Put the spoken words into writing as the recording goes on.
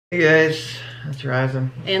Hey guys, it's Raizhen.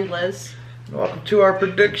 And Liz. Welcome to our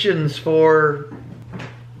predictions for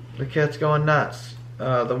the Cats Going Nuts.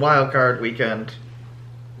 The Wildcard Weekend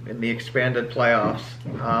in the expanded playoffs.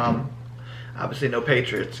 Obviously no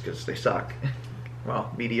Patriots because they suck.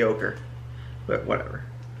 Well, mediocre, but whatever.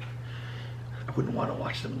 I wouldn't want to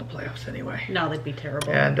watch them in the playoffs anyway. No, they'd be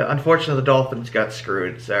terrible. And unfortunately the Dolphins got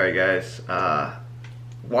screwed. Sorry guys.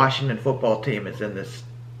 Washington football team is in this.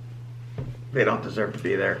 They don't deserve to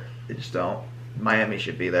be there. They just don't. Miami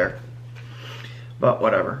should be there. But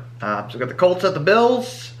whatever. So we got the Colts at the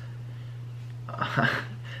Bills.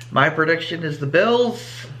 My prediction is the Bills.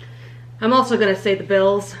 I'm also going to say the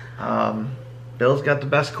Bills. Bills got the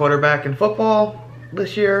best quarterback in football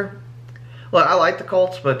this year. Well, I like the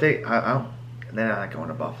Colts, but they're not going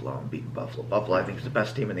to Buffalo. I'm beating Buffalo. Buffalo, I think, is the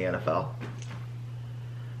best team in the NFL.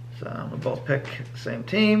 So we'll both pick the same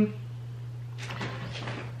team.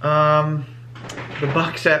 The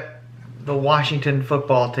Bucks at the Washington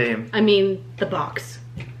football team. I mean, the Bucks.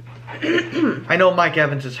 I know Mike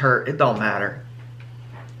Evans is hurt. It don't matter.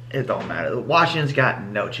 It don't matter. Washington's got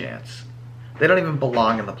no chance. They don't even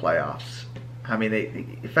belong in the playoffs. I mean, they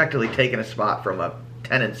effectively taken a spot from a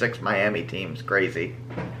 10-6 Miami team's crazy.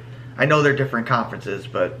 I know they're different conferences,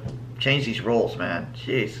 but change these roles, man.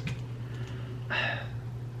 Jeez.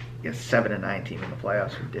 Get a 7-9 team in the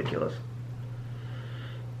playoffs. Ridiculous.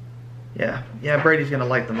 Yeah, Brady's gonna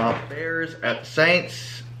light them up. Bears at the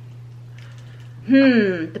Saints.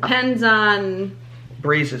 Depends on.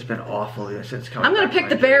 Breeze has been awful since coming. I'm gonna pick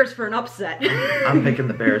the Bears for an upset. I'm picking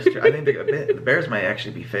the Bears too. I think the Bears might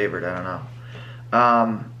actually be favored. I don't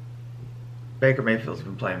know. Baker Mayfield's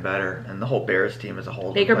been playing better, and the whole Bears team as a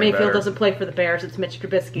whole. Baker Mayfield doesn't play for the Bears. It's Mitch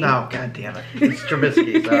Trubisky. No, god damn it, it's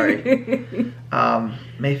Trubisky. Sorry.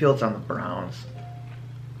 Mayfield's on the Browns.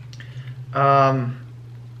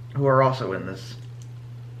 Who are also in this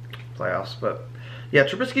playoffs, but yeah,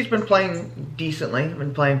 Trubisky's been playing decently,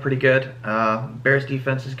 been playing pretty good. Bears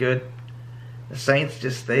defense is good. The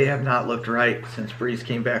Saints they have not looked right since Breeze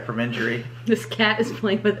came back from injury. This cat is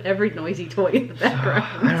playing with every noisy toy in the background.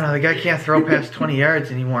 I don't know, the guy can't throw past 20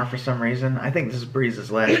 yards anymore for some reason. I think this is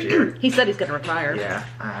Breeze's last year. He said he's gonna retire.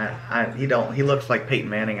 Yeah, he looks like Peyton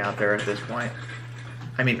Manning out there at this point.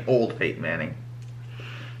 I mean, old Peyton Manning.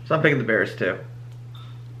 So I'm picking the Bears too.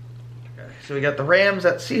 So we got the Rams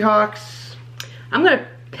at Seahawks. I'm going to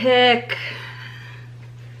pick...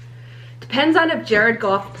 Depends on if Jared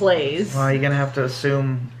Goff plays. Well, you're going to have to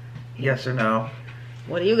assume yes or no.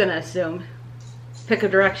 What are you going to assume? Pick a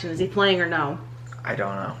direction. Is he playing or no? I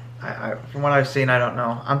don't know. From what I've seen, I don't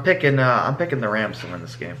know. I'm picking the Rams to win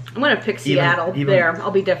this game. I'm going to pick Seattle. There,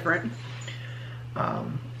 I'll be different.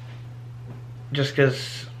 Just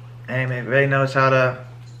because, hey, McVay knows how to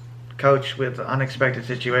coach with unexpected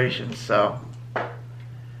situations, so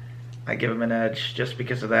I give him an edge just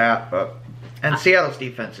because of that. And Seattle's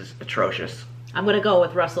defense is atrocious. I'm going to go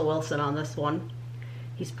with Russell Wilson on this one.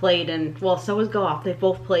 He's played in, well, so has Goff. They've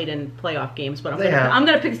both played in playoff games, but I'm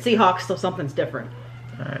going to pick the Seahawks so something's different.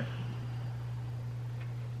 All right.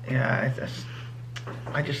 Yeah,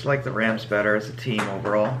 I just like the Rams better as a team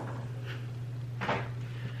overall.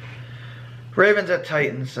 Ravens at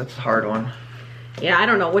Titans, that's a hard one. Yeah, I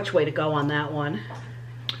don't know which way to go on that one.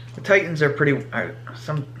 The Titans are pretty...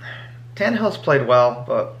 Tannehill's played well,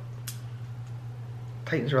 but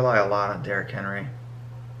Titans rely a lot on Derrick Henry.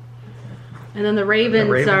 And then the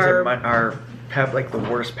Ravens have like the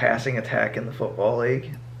worst passing attack in the football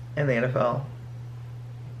league, in the NFL.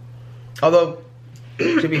 Although,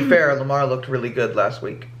 to be fair, Lamar looked really good last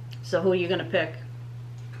week. So who are you going to pick?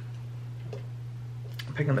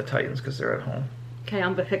 I'm picking the Titans because they're at home. Okay,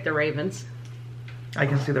 I'm going to pick the Ravens. I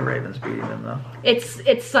can see the Ravens beating them, though.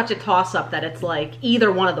 It's such a toss-up that it's like either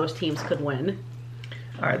one of those teams could win.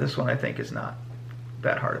 All right, this one I think is not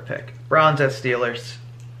that hard to pick. Browns at Steelers.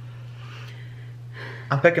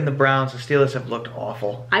 I'm picking the Browns. The Steelers have looked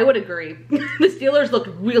awful. I would agree. The Steelers looked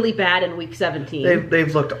really bad in Week 17.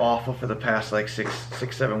 They've looked awful for the past like six,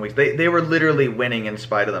 7 weeks. They were literally winning in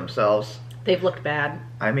spite of themselves. They've looked bad.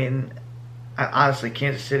 I mean, honestly,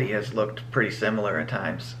 Kansas City has looked pretty similar at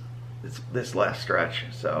times. This last stretch,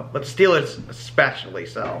 but the Steelers especially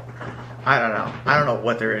so. I don't know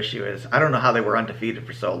what their issue is. I don't know how they were undefeated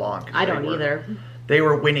for so long. I don't either. They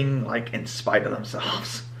were winning like in spite of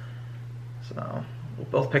themselves. So we'll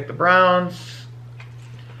both pick the Browns.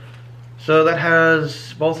 So that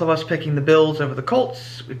has both of us picking the Bills over the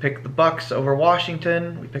Colts. We picked the Bucks over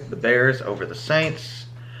Washington. We picked the Bears over the Saints.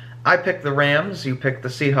 I picked the Rams. You picked the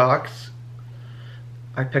Seahawks.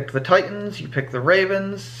 I picked the Titans. You picked the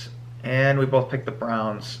Ravens. And we both picked the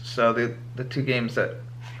Browns. So the two games that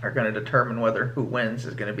are going to determine who wins.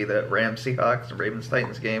 Is going to be the Rams Seahawks and Ravens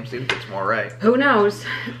Titans game. See who gets more right. Who knows?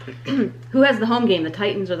 Who has the home game, the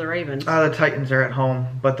Titans or the Ravens? The Titans are at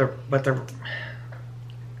home, but they're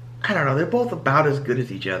I don't know. They're both about as good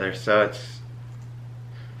as each other, so it's.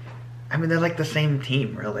 I mean, they're like the same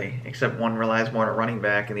team, really, except one relies more on a running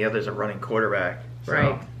back and the other's a running quarterback. So,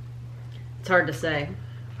 right. It's hard to say.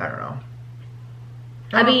 I don't know.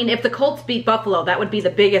 I mean, if the Colts beat Buffalo, that would be the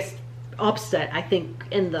biggest upset, I think,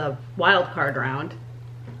 in the wild card round.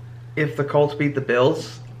 If the Colts beat the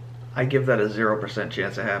Bills, I give that a 0%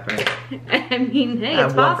 chance of happening. I mean, hey,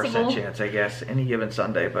 it's possible. 1% chance, I guess, any given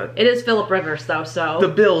Sunday, but it is Phillip Rivers, though, so the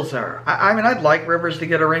Bills are. I mean, I'd like Rivers to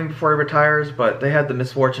get a ring before he retires, but they had the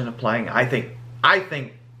misfortune of playing. I think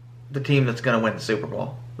the team that's going to win the Super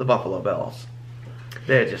Bowl, the Buffalo Bills,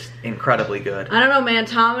 they're just incredibly good. I don't know, man.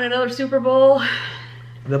 Tom in another Super Bowl.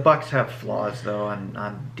 The Bucs have flaws though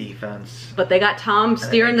on defense, but they got Tom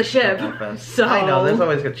steering the ship. So I know there's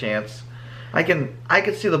always a chance. I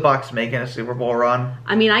could see the Bucs making a Super Bowl run.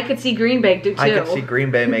 I mean, I could see Green Bay do too. I could see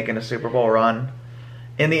Green Bay making a Super Bowl run.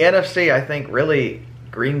 In the NFC, I think really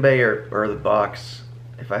Green Bay or the Bucs,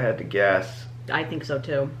 if I had to guess. I think so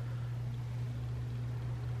too.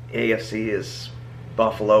 AFC is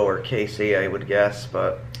Buffalo or KC, I would guess,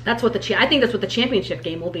 but that's what I think that's what the championship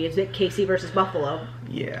game will be. Is it KC versus Buffalo?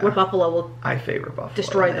 Yeah. Where Buffalo will. I favor Buffalo.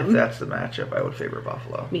 Destroy them. If that's the matchup, I would favor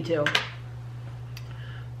Buffalo. Me too.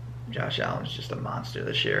 Josh Allen's just a monster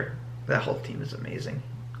this year. That whole team is amazing,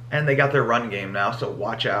 and they got their run game now. So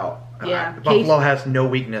watch out. Yeah. Buffalo has no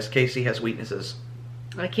weakness. KC has weaknesses.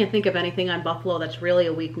 I can't think of anything on Buffalo that's really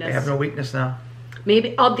a weakness. They have no weakness now.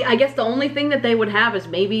 Maybe I guess the only thing that they would have is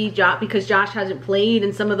maybe because Josh hasn't played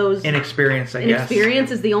in some of those inexperience. I guess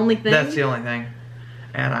inexperience is the only thing. That's the only thing,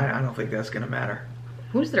 and I don't think that's going to matter.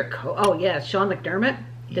 Who's their coach? Oh yeah, Sean McDermott.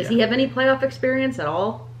 Does he have any playoff experience at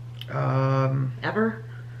all? Ever?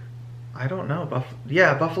 I don't know.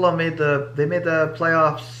 Buffalo made the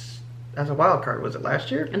playoffs as a wild card. Was it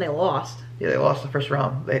last year? And they lost. Yeah, they lost the first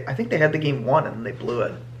round. I think they had the game won and they blew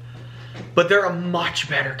it. But they're a much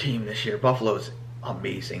better team this year. Buffalo's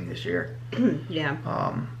amazing this year. Yeah.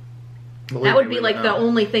 That would be like the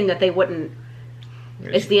only thing that they wouldn't.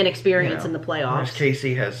 It's the inexperience in the playoffs.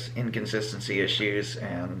 KC has inconsistency issues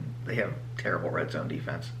and they have terrible red zone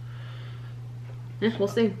defense. Yeah, we'll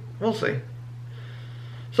see. We'll see.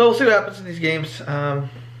 So we'll see what happens in these games. And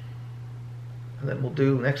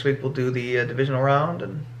then next week we'll do the divisional round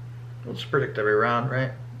and we'll just predict every round,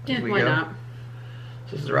 right? Yeah, why not?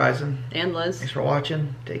 This is Raizhen. And Liz. Thanks for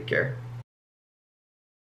watching. Take care.